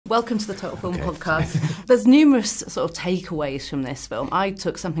Welcome to the Total Film Podcast. There's numerous sort of takeaways from this film. I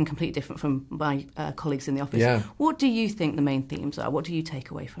took something completely different from my colleagues in the office. Yeah. What do you think the main themes are? What do you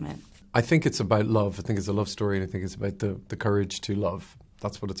take away from it? I think it's about love. I think it's a love story, and I think it's about the courage to love.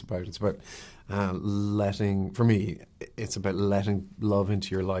 That's what it's about. It's about letting, for me, it's about letting love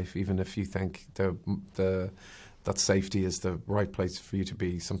into your life, even if you think that safety is the right place for you to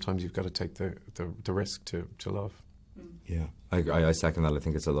be. Sometimes you've got to take the risk to love. Yeah, I second that. I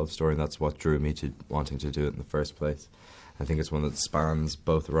think it's a love story, and that's what drew me to wanting to do it in the first place. I think it's one that spans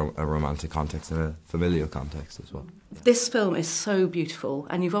both a romantic context and a familial context as well. This film is so beautiful,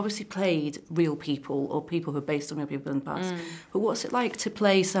 and you've obviously played real people or people who are based on real people in the past. But what's it like to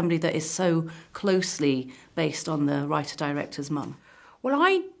play somebody that is so closely based on the writer-director's mum? Well,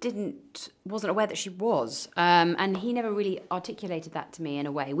 I wasn't aware that she was, and he never really articulated that to me in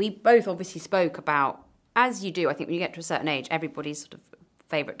a way. We both obviously spoke about, as you do, I think when you get to a certain age, everybody's sort of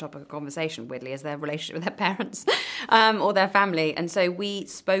favourite topic of conversation, weirdly, is their relationship with their parents or their family. And so we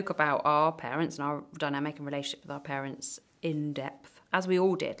spoke about our parents and our dynamic and relationship with our parents in depth, as we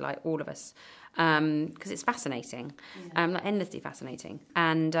all did, like all of us, because it's fascinating, like endlessly fascinating.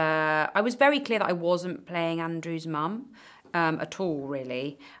 And I was very clear that I wasn't playing Andrew's mum at all,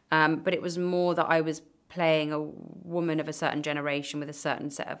 really, but it was more that I was playing a woman of a certain generation with a certain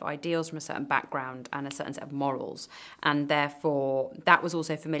set of ideals from a certain background and a certain set of morals, and therefore that was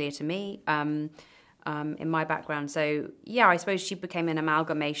also familiar to me in my background. So yeah, I suppose she became an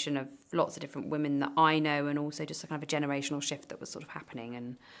amalgamation of lots of different women that I know, and also just a kind of a generational shift that was sort of happening.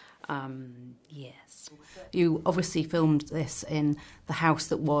 And yes. You obviously filmed this in the house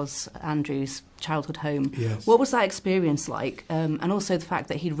that was Andrew's childhood home. Yes. What was that experience like? And also the fact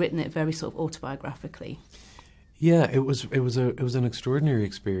that he'd written it very sort of autobiographically. Yeah, it was an extraordinary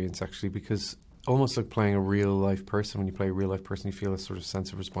experience, actually, because almost like playing a real life person. When you play a real life person, you feel a sort of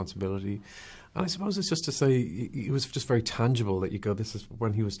sense of responsibility. And I suppose it's just to say, it was just very tangible that you go, this is,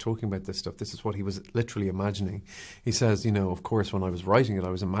 when he was talking about this stuff, this is what he was literally imagining. He says, of course, when I was writing it,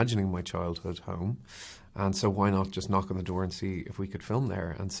 I was imagining my childhood home. And so why not just knock on the door and see if we could film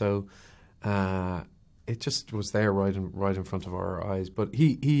there? And so it just was there right in front of our eyes. But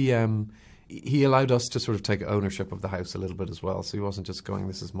he allowed us to sort of take ownership of the house a little bit as well. So he wasn't just going,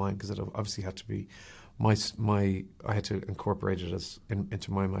 this is mine, because it obviously had to be I had to incorporate it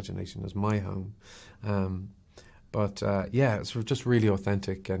into my imagination as my home. Yeah, it's sort of just really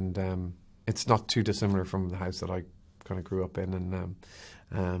authentic, and it's not too dissimilar from the house that I kind of grew up in.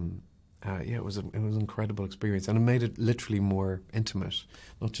 And yeah, it was an incredible experience, and it made it literally more intimate,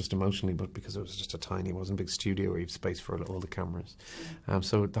 not just emotionally, but because it was just it wasn't a big studio where you have space for all the cameras.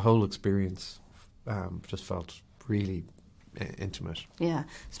 So the whole experience just felt really intimate. Yeah.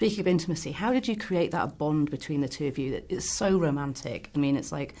 Speaking of intimacy, how did you create that bond between the two of you? It's so romantic. I mean,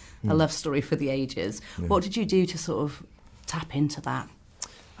 it's like a love story for the ages. Yeah. What did you do to sort of tap into that?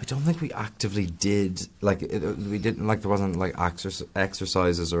 I don't think we actively did. Like, we didn't, like, there wasn't like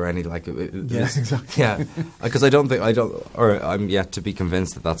exercises or any, like, yeah, exactly. Yeah, because I'm yet to be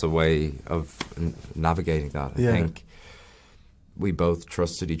convinced that that's a way of navigating that. I think we both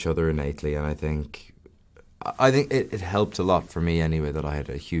trusted each other innately, and I think it helped a lot for me anyway that I had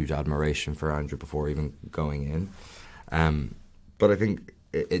a huge admiration for Andrew before even going in. But I think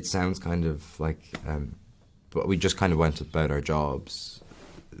it sounds kind of like, but we just kind of went about our jobs.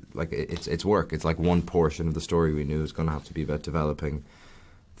 Like, it's work. It's like one portion of the story we knew was going to have to be about developing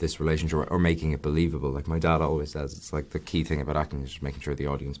this relationship or making it believable. Like my dad always says, it's like the key thing about acting is just making sure the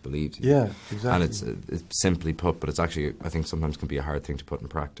audience believes you. Yeah, exactly. And it's simply put, but it's actually, I think sometimes can be a hard thing to put in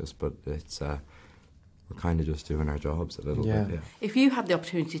practice, but it's... we're kind of just doing our jobs a little bit. Yeah. If you had the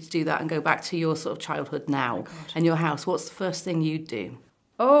opportunity to do that and go back to your sort of childhood now and your house, what's the first thing you'd do?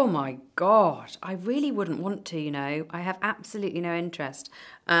 Oh my God, I really wouldn't want to, I have absolutely no interest.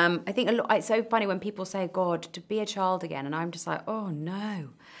 I think it's so funny when people say, God, to be a child again, and I'm just like, oh no.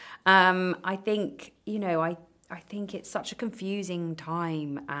 I think, I think it's such a confusing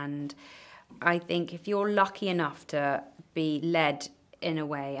time, and I think if you're lucky enough to be led in a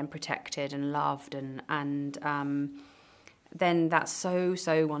way and protected and loved and then that's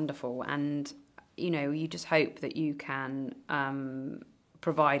so wonderful, and you just hope that you can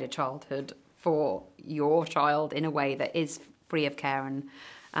provide a childhood for your child in a way that is free of care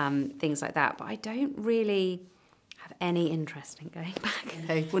and things like that. But I don't really have any interest in going back.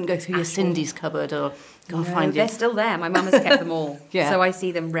 Okay, wouldn't go through your Cindy's cupboard or go and find they're still there. My mum has kept them all. Yeah. So I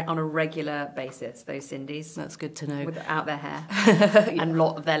see them on a regular basis, those Cindy's. That's good to know. Without their hair. And a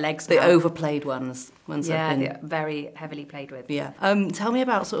lot of their legs. The overplayed ones. Yeah, they're very heavily played with. Yeah. Tell me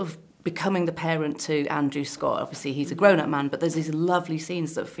about sort of becoming the parent to Andrew Scott. Obviously, he's a grown-up man, but there's these lovely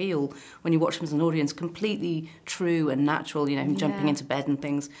scenes that feel, when you watch him as an audience, completely true and natural, you know, him jumping into bed and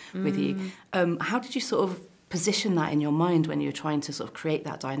things with you. How did you sort of position that in your mind when you were trying to sort of create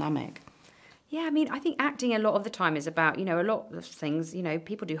that dynamic? Yeah, I mean, I think acting a lot of the time is about, you know, a lot of things, you know,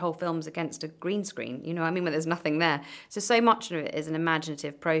 people do whole films against a green screen, you know what I mean, where there's nothing there. So much of it is an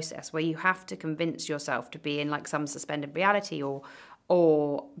imaginative process where you have to convince yourself to be in like some suspended reality or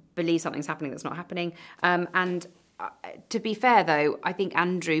believe something's happening that's not happening. And to be fair, though, I think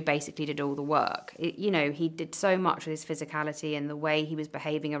Andrew basically did all the work. You know, he did so much with his physicality and the way he was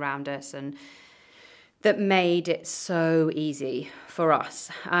behaving around us, and that made it so easy for us.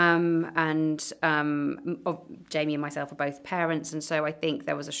 Jamie and myself are both parents, and so I think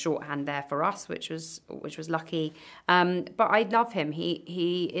there was a shorthand there for us, which was lucky. But I love him.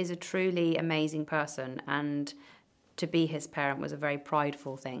 He is a truly amazing person, and to be his parent was a very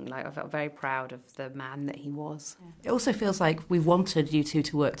prideful thing. Like, I felt very proud of the man that he was. It also feels like we wanted you two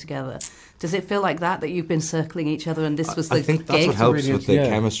to work together. Does it feel like that you've been circling each other and this was the I think that's gig? what helps Brilliant. with the Yeah.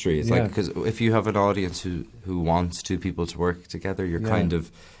 chemistry. It's Yeah. like, because if you have an audience who wants two people to work together, you're kind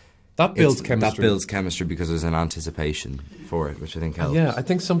of... That builds chemistry. That builds chemistry because there's an anticipation for it, which I think helps. Yeah, I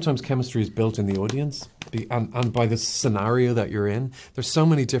think sometimes chemistry is built in the audience and by the scenario that you're in. There's so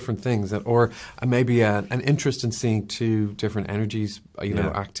many different things that, or maybe an interest in seeing two different energies, you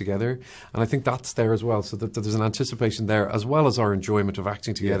know, act together. And I think that's there as well. So that there's an anticipation there, as well as our enjoyment of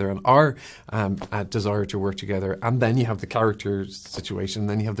acting together and our desire to work together. And then you have the character situation, and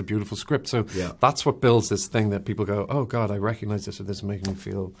then you have the beautiful script. So that's what builds this thing that people go, oh God, I recognise this, or this is making me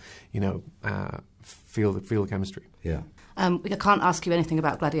feel, you know, feel the chemistry. Yeah. I can't ask you anything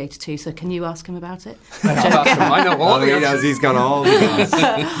about Gladiator 2, so can you ask him about it? I know all the answers. He's got all the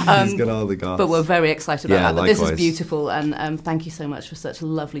goss. He's got all the goss. But we're very excited about that. But this is likewise. beautiful, and thank you so much for such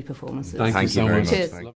lovely performances. Thank you so very much. much. Cheers. Thank you.